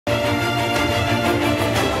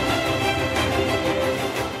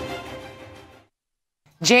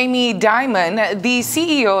Jamie Dimon, the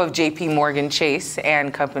CEO of JP Morgan Chase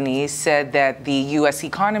and Company, said that the U.S.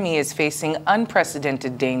 economy is facing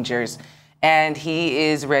unprecedented dangers and he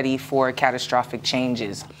is ready for catastrophic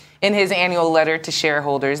changes. In his annual letter to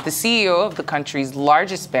shareholders, the CEO of the country's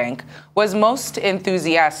largest bank was most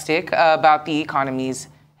enthusiastic about the economy's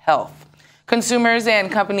health. Consumers and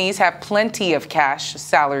companies have plenty of cash,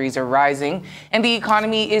 salaries are rising, and the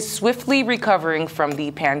economy is swiftly recovering from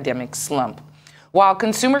the pandemic slump. While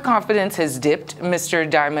consumer confidence has dipped, Mr.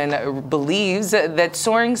 Dimon believes that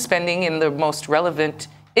soaring spending is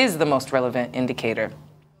the most relevant indicator.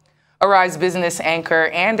 Arise business anchor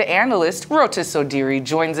and analyst Rotus Oddiri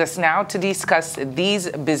joins us now to discuss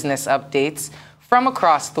these business updates from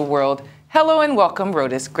across the world. Hello and welcome,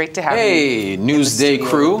 Rotus. Great to have you. Hey, Newsday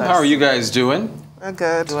crew. How are you guys doing? We're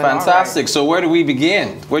good. Fantastic. Right. So where do we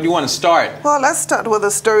begin? Where do you want to start? Well, let's start with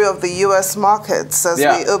the story of the U.S. markets as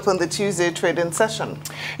we open the Tuesday trading session.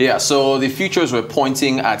 Yeah, so the futures were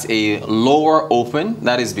pointing at a lower open.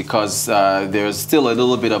 That is because there's still a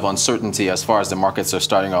little bit of uncertainty as far as the markets are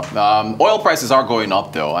starting up. Oil prices are going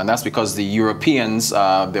up, though, and that's because the Europeans,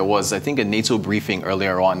 there was, I think, a NATO briefing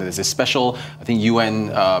earlier on. There's a special, I think, UN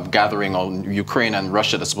gathering on Ukraine and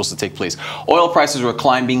Russia that's supposed to take place. Oil prices were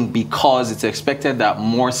climbing because it's expected that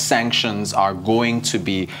more sanctions are going to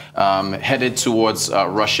be headed towards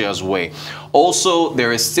Russia's way. Also,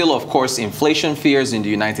 there is still, of course, inflation fears in the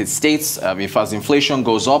United States. If as inflation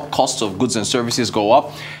goes up, costs of goods and services go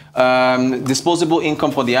up. Disposable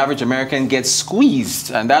income for the average American gets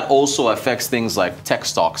squeezed, and that also affects things like tech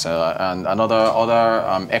stocks and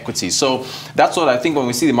other equities. So that's what I think when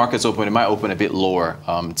we see the markets open, it might open a bit lower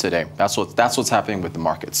today. That's what's happening with the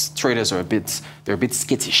markets. Traders are a bit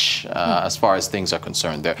skittish as far as things are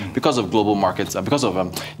concerned there because of global markets, because of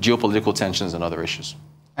geopolitical tensions and other issues.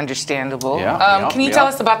 Understandable. Can you tell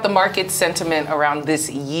us about the market sentiment around this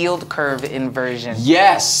yield curve inversion?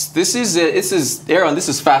 Yes, this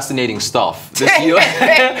is fascinating stuff. This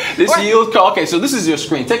yield curve. Okay, so this is your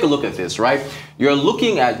screen. Take a look at this, right? You're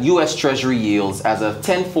looking at U.S. Treasury yields as of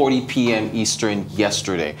 10:40 p.m. Eastern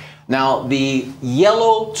yesterday. Now, the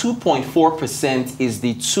yellow 2.4% is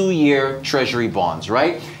the 2-year Treasury bonds,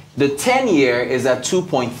 right? The 10-year is at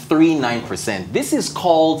 2.39%. This is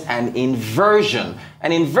called an inversion.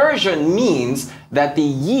 An inversion means that the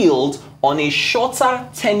yield on a shorter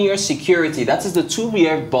 10-year security, that is the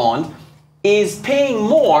 2-year bond, is paying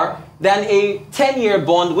more than a 10-year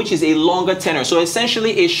bond, which is a longer tenor. So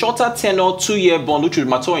essentially, a shorter tenor 2-year bond, which would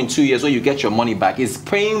mature in 2 years where you get your money back, is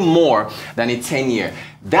paying more than a 10-year.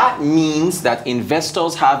 That means that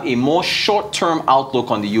investors have a more short-term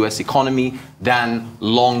outlook on the U.S. economy than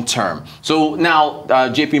long-term. So now,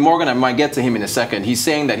 JP Morgan, I might get to him in a second. He's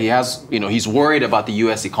saying that he has, he's worried about the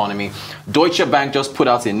U.S. economy. Deutsche Bank just put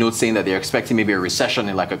out a note saying that they're expecting maybe a recession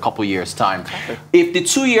in like a couple years' time. Okay. If the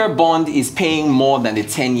 2-year bond is paying more than the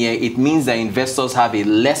 10-year, it means that investors have a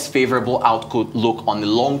less favorable outlook on the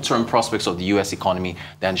long-term prospects of the U.S. economy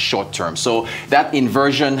than short-term. So that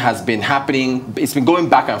inversion has been happening. It's been going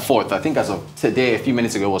back and forth. I think as of today, a few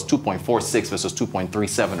minutes ago, it was 2.46 versus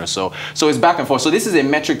 2.37 or so. So it's back and forth. So this is a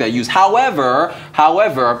metric that I use. However,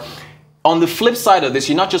 on the flip side of this,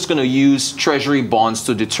 you're not just going to use Treasury bonds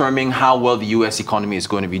to determine how well the U.S. economy is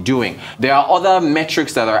going to be doing. There are other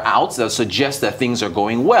metrics that are out that suggest that things are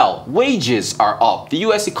going well. Wages are up. The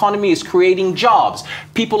U.S. economy is creating jobs.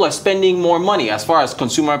 People are spending more money as far as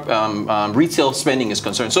consumer retail spending is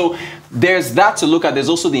concerned. So there's that to look at. There's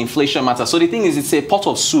also the inflation matter. So the thing is, it's a pot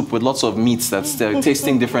of soup with lots of meats that's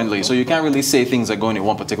tasting differently. So you can't really say things are going in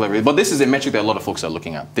one particular way. But this is a metric that a lot of folks are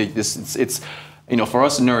looking at. For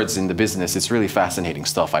us nerds in the business, it's really fascinating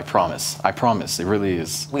stuff. I promise. It really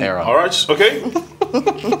is. Aaron. All right. Okay.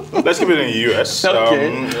 Let's keep it in the U.S.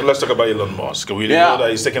 Okay. Let's talk about Elon Musk. We know that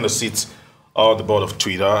he's taking a seat on the board of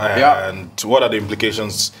Twitter. And what are the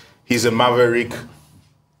implications? He's a maverick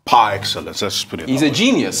par excellence. Let's put it. He's a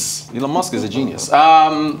genius. Elon Musk is a genius.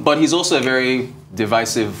 But he's also a very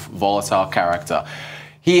divisive, volatile character.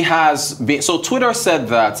 He has been, so Twitter said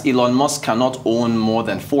that Elon Musk cannot own more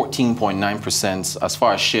than 14.9% as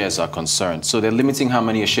far as shares are concerned. So they're limiting how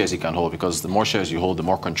many shares he can hold, because the more shares you hold, the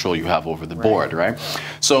more control you have over the board, right?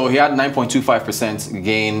 So he had 9.25%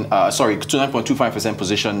 gain, 9.25%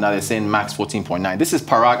 position. Now they're saying max 14.9. This is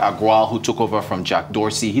Parag Agrawal, who took over from Jack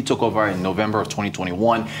Dorsey. He took over in November of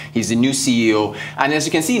 2021. He's the new CEO. And as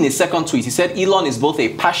you can see in his second tweet, he said Elon is both a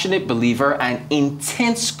passionate believer and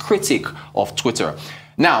intense critic of Twitter.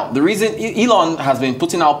 Now, the reason Elon has been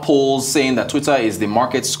putting out polls saying that Twitter is the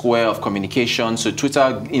market square of communication. So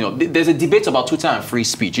Twitter, you know, there's a debate about Twitter and free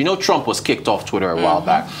speech. You know, Trump was kicked off Twitter a while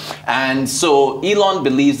back. And so Elon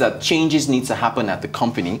believes that changes need to happen at the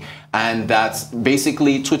company and that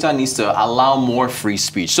basically Twitter needs to allow more free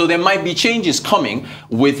speech. So there might be changes coming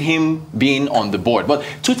with him being on the board. But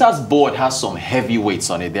Twitter's board has some heavyweights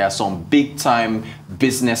on it. There are some big time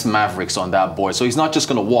business mavericks on that board. So he's not just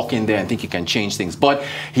going to walk in there and think he can change things. But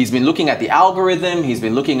he's been looking at the algorithm. He's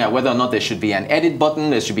been looking at whether or not there should be an edit button.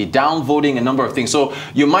 There should be downvoting, a number of things. So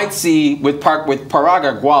you might see with Parag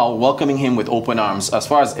Agrawal welcoming him with open arms. As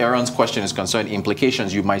far as Aaron's question is concerned,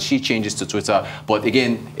 implications, you might see changes to Twitter. But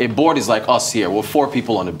again, a board is like us here. We're 4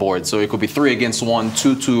 people on the board. So it could be 3 against 1,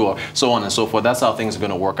 2, 2, or so on and so forth. That's how things are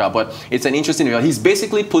going to work out. But it's an interesting area. He's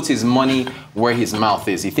basically put his money where his mouth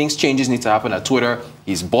is. He thinks changes need to happen at Twitter.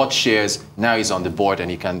 He's bought shares. Now he's on the board and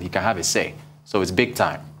he can have a say. So it's big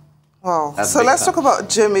time. Wow. So let's talk about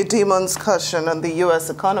Jamie Dimon's caution on the U.S.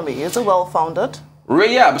 economy. Is it well-founded?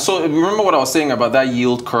 Yeah, so remember what I was saying about that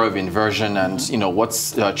yield curve inversion and, you know, what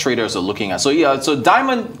traders are looking at. So yeah, so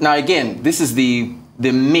Dimon, now again, this is the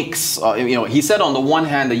mix. You know, he said on the one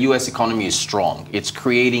hand, the U.S. economy is strong. It's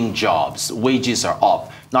creating jobs. Wages are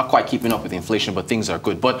up. Not quite keeping up with inflation, but things are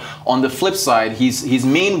good. But on the flip side, his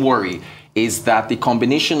main worry is that the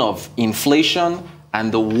combination of inflation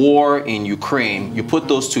and the war in Ukraine, you put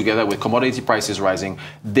those together with commodity prices rising,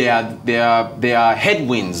 there are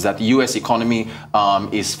headwinds that the U.S. economy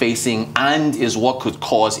is facing and is what could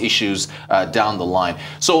cause issues down the line.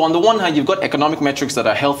 So on the one hand, you've got economic metrics that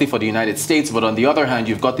are healthy for the United States, but on the other hand,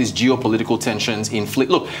 you've got these geopolitical tensions.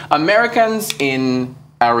 Look, Americans in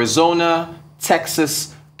Arizona,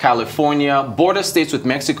 Texas, California, border states with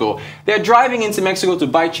Mexico, they're driving into Mexico to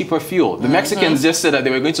buy cheaper fuel. The Mexicans just said that they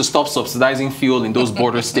were going to stop subsidizing fuel in those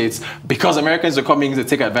border states because Americans are coming to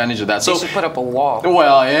take advantage of that. So they should put up a wall.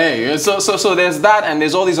 Well, hey, so there's that, and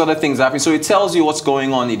there's all these other things happening. So it tells you what's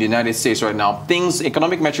going on in the United States right now.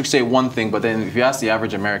 Economic metrics say one thing, but then if you ask the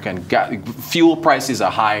average American, fuel prices are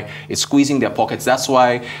high. It's squeezing their pockets. That's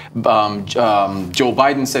why Joe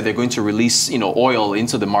Biden said they're going to release, you know, oil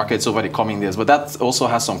into the markets over the coming years. But that also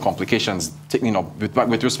has some complications, you know,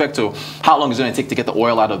 with respect to how long it's going to take to get the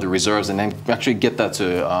oil out of the reserves and then actually get that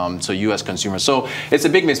to U.S. consumers. So it's a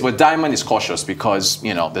big mix, but Diamond is cautious because,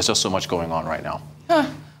 you know, there's just so much going on right now.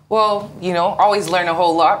 Well, you know, always learn a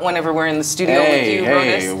whole lot whenever we're in the studio with you,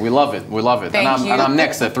 Rotus. Hey, we love it. We love it. Thank you. And I'm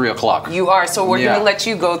next at 3 o'clock. You are, so we're going to let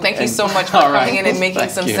you go. Thank you so much for coming in and making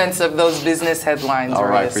some sense of those business headlines, All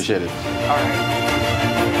Rotus. right, appreciate it. All right.